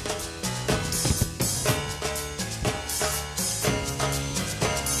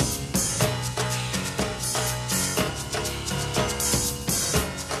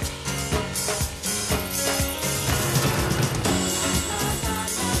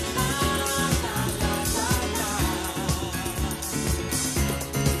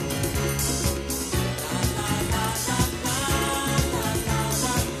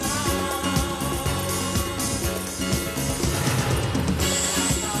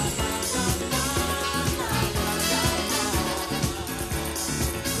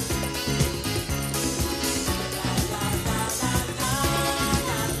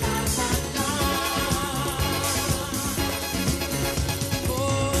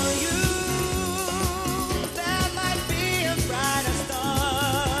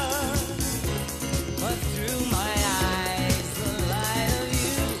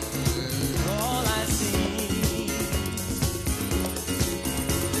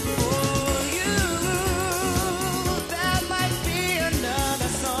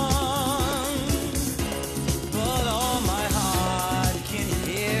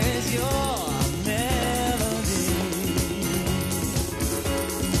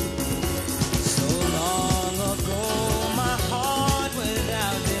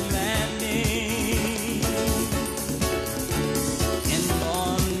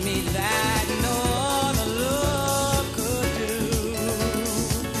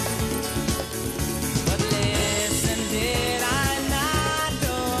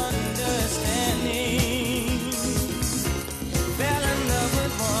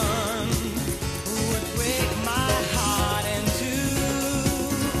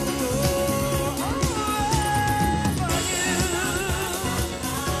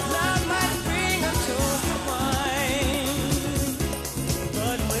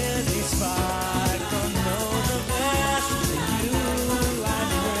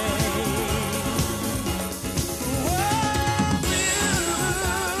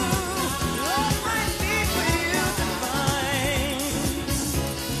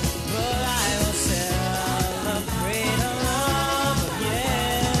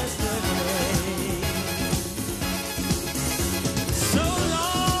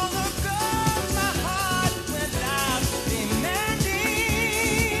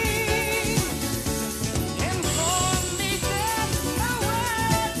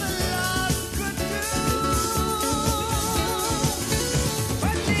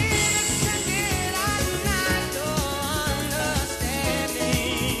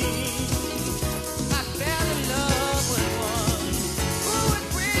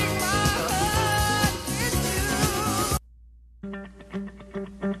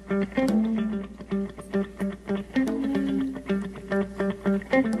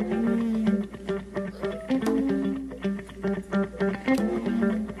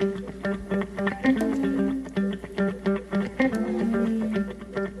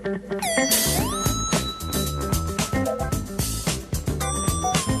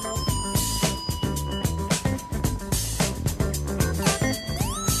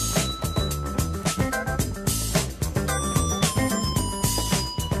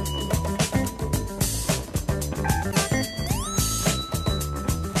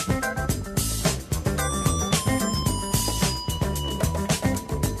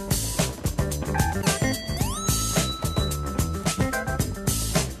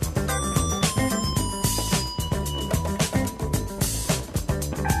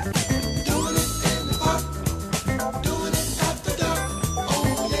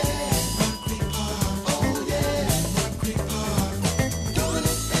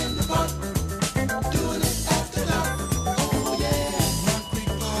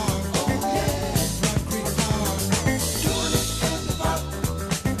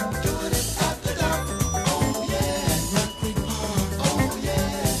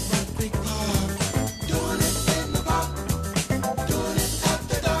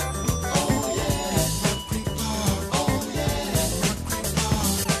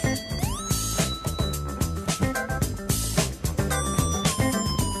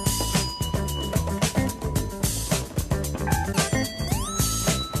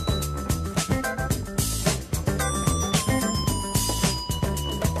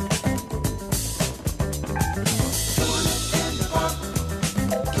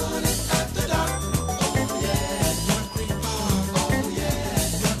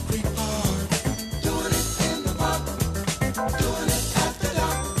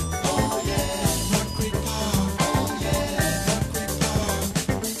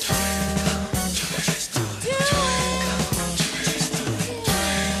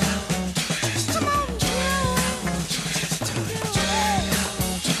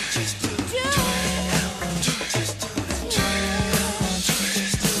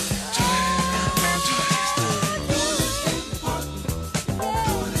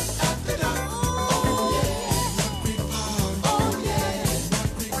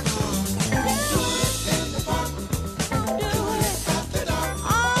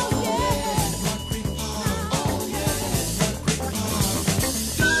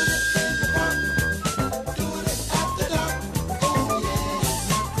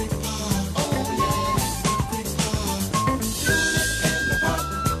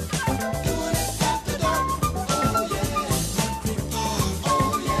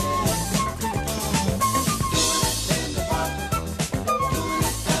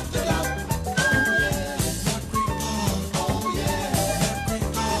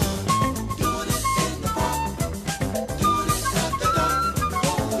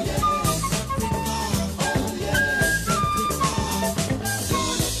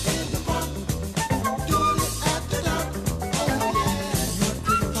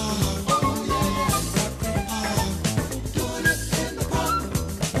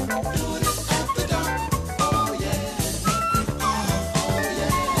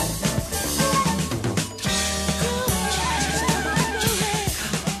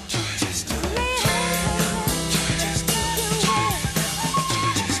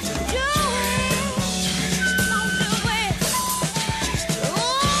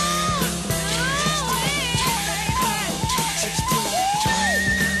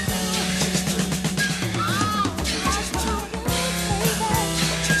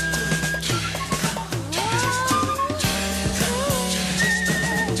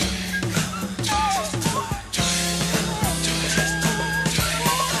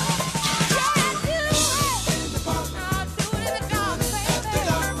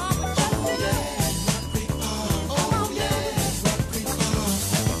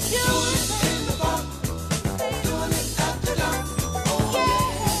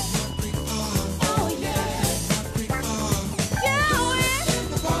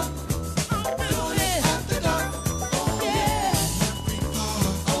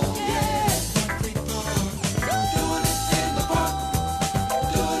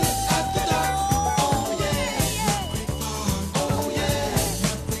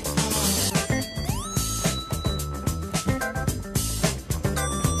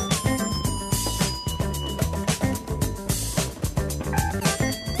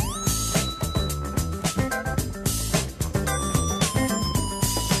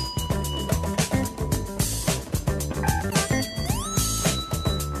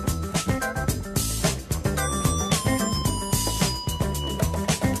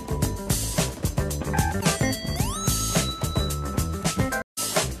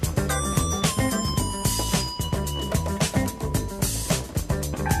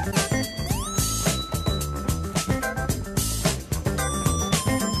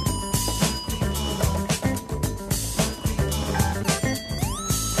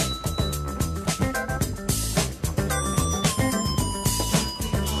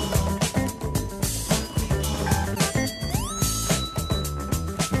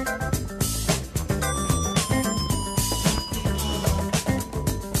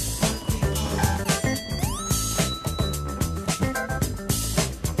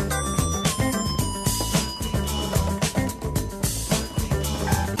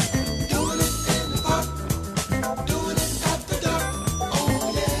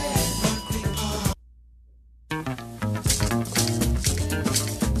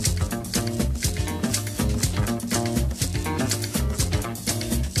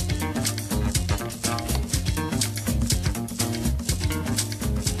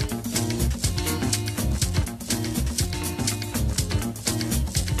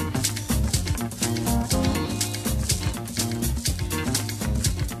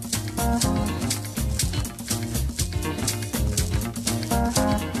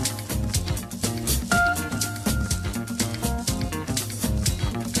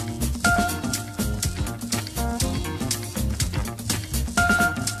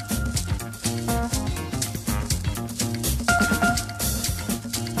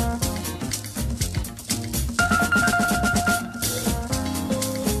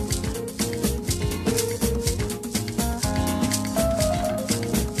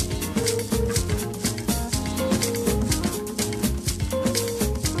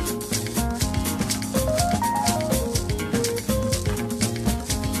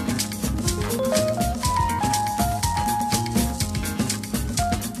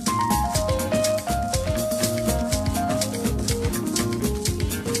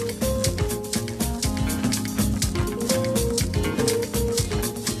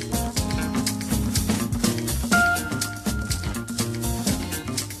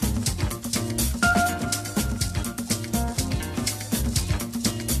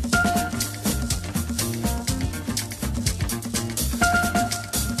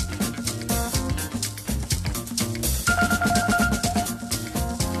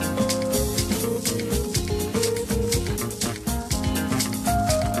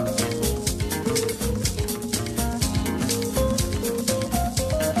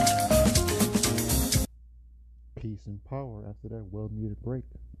 that well needed break.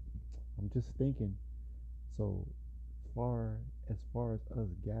 I'm just thinking. So far as us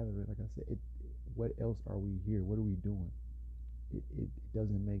gathering, like I said, what else are we here? What are we doing? It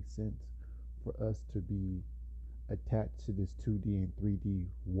doesn't make sense for us to be attached to this 2D and 3D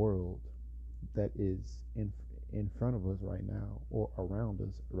world that is in front of us right now or around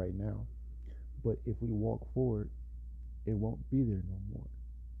us right now. But if we walk forward, it won't be there no more.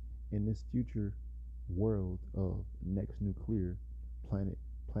 In this future world of next nuclear planet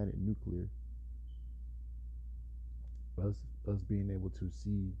nuclear, us us being able to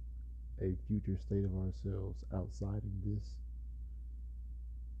see a future state of ourselves outside of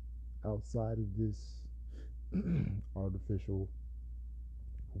this artificial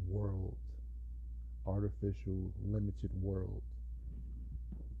world, artificial limited world,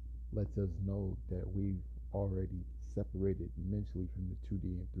 lets us know that we've already separated mentally from the 2D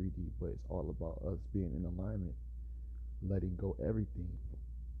and 3D, but it's all about us being in alignment, letting go everything,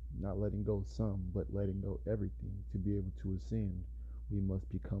 not letting go some, but letting go everything. To be able to ascend, we must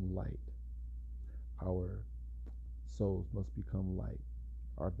become light. Our souls must become light.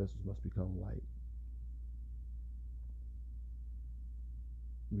 Our vessels must become light.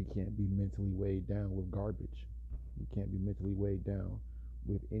 We can't be mentally weighed down with garbage. We can't be mentally weighed down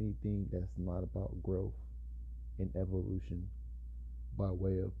with anything that's not about growth and evolution by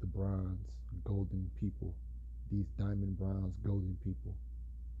way of the bronze, golden people, these diamond bronze, golden people,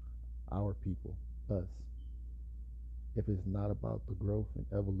 our people, us. If it's not about the growth and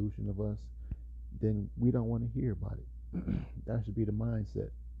evolution of us, then we don't want to hear about it. That should be the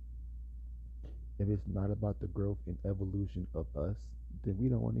mindset. If it's not about the growth and evolution of us, then we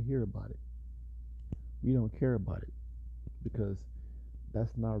don't want to hear about it. We don't care about it because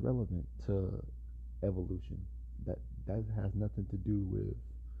that's not relevant to evolution. That that has nothing to do with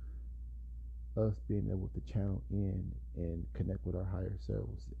us being able to channel in and connect with our higher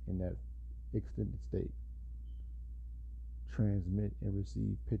selves in that extended state, transmit and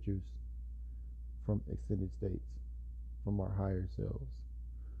receive pictures from extended states from our higher selves,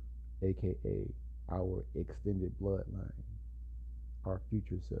 aka our extended bloodline, our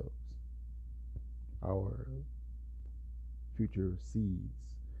future selves, our future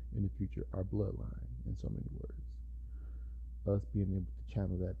seeds in the future, our bloodline, in so many words. Us being able to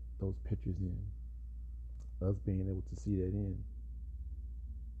channel those pictures in, us being able to see that in,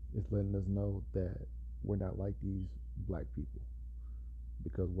 is letting us know that we're not like these black people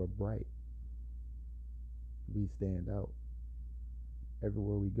because we're bright. We stand out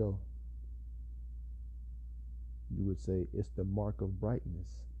everywhere we go. You would say it's the mark of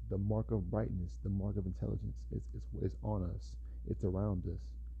brightness, the mark of brightness, the mark of intelligence. It's on us. It's around us.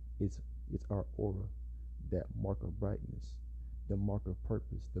 It's our aura, that mark of brightness, the mark of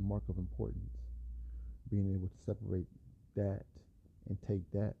purpose, the mark of importance. Being able to separate that and take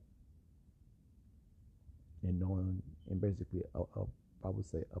that and knowing and basically I would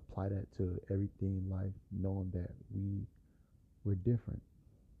say apply that to everything in life, knowing that we're different.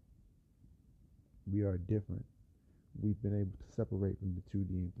 We are different. We've been able to separate from the 2D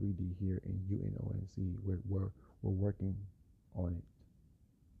and 3D here in UNONC. We're working on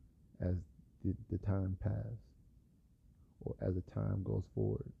it as the time passes or as the time goes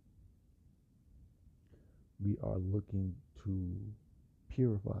forward. We are looking to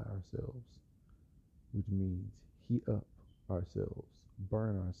purify ourselves, which means heat up ourselves,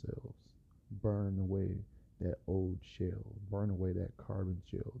 burn away that old shell, burn away that carbon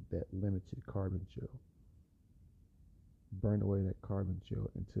shell, that limited carbon shell. Burn away that carbon shell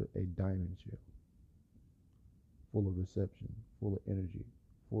into a diamond shell, full of reception, full of energy,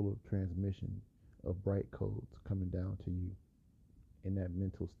 full of transmission of bright codes coming down to you in that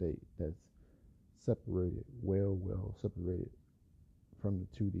mental state that's separated, well separated from the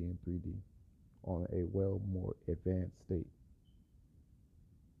 2D and 3D on a well more advanced state.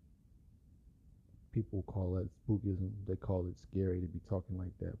 People call that spookism. They call it scary to be talking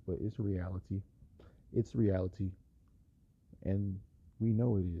like that, but it's reality. It's reality. And we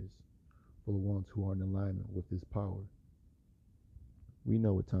know it is for the ones who are in alignment with this power. We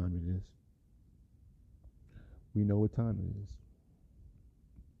know what time it is. We know what time it is.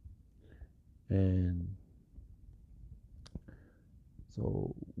 And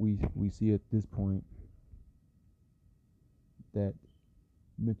so we see at this point that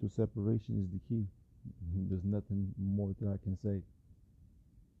mental separation is the key. There's nothing more that I can say.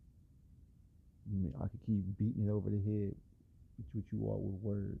 I mean, I could keep beating it over the head with you all with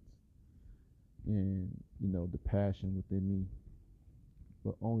words and the passion within me,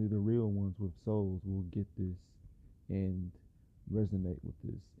 but only the real ones with souls will get this and resonate with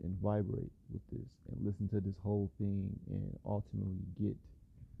this and vibrate with this and listen to this whole thing and ultimately get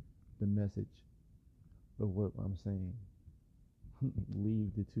the message of what I'm saying.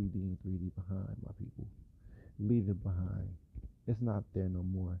 Leave the 2D and 3D behind, my people. Leave it behind. It's not there no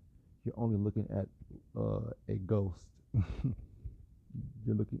more. You're only looking at a ghost.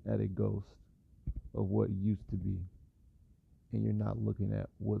 You're looking at a ghost of what used to be, and you're not looking at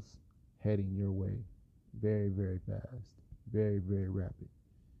what's heading your way very, very fast, very, very rapid.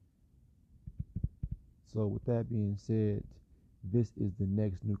 So, with that being said, this is the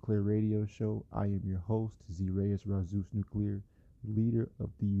Next Nuclear Radio Show. I am your host, Z Reyes Razus Nuclear, leader of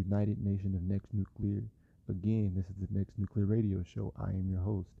the United Nation of Next Nuclear. Again, this is the Next Nuclear Radio Show. I am your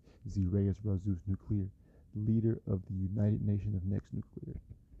host, Z Reyes Razus Nuclear, leader of the United Nation of Next Nuclear.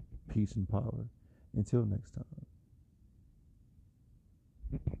 Peace and power. Until next time.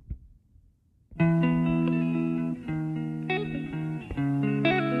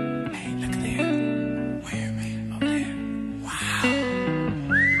 Hey, look there. Where, man? Over there. Wow.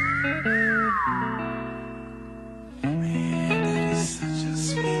 Man, that is such a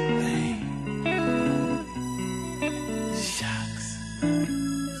sweet thing. Shucks.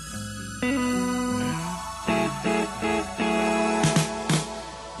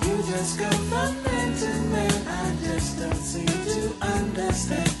 You just go from man to man. I just don't seem to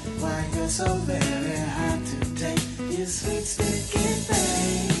understand why you're so very hard to take. You sweet sticky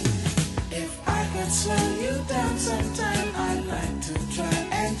thing. If I could slow you down sometime, I'd like to try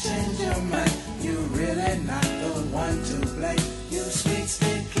and change your mind. You're really not the one to blame. You sweet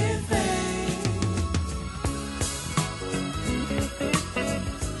sticky thing.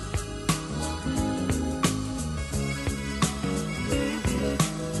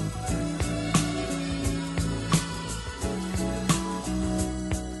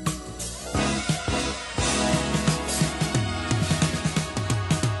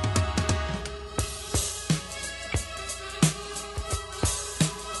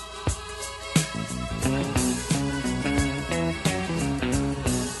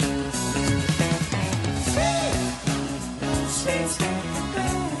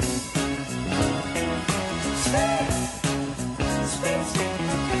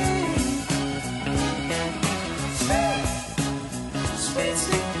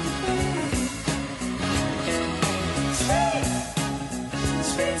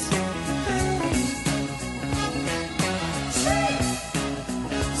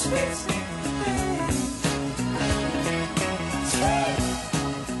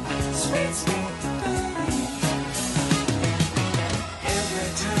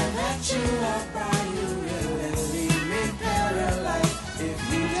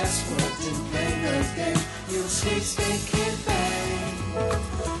 Sweet sticky thing.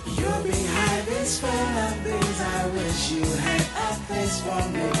 Your behind is full of things. I wish you had a place for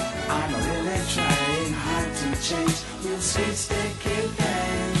me. I'm really trying hard to change. You sweet sticky thing.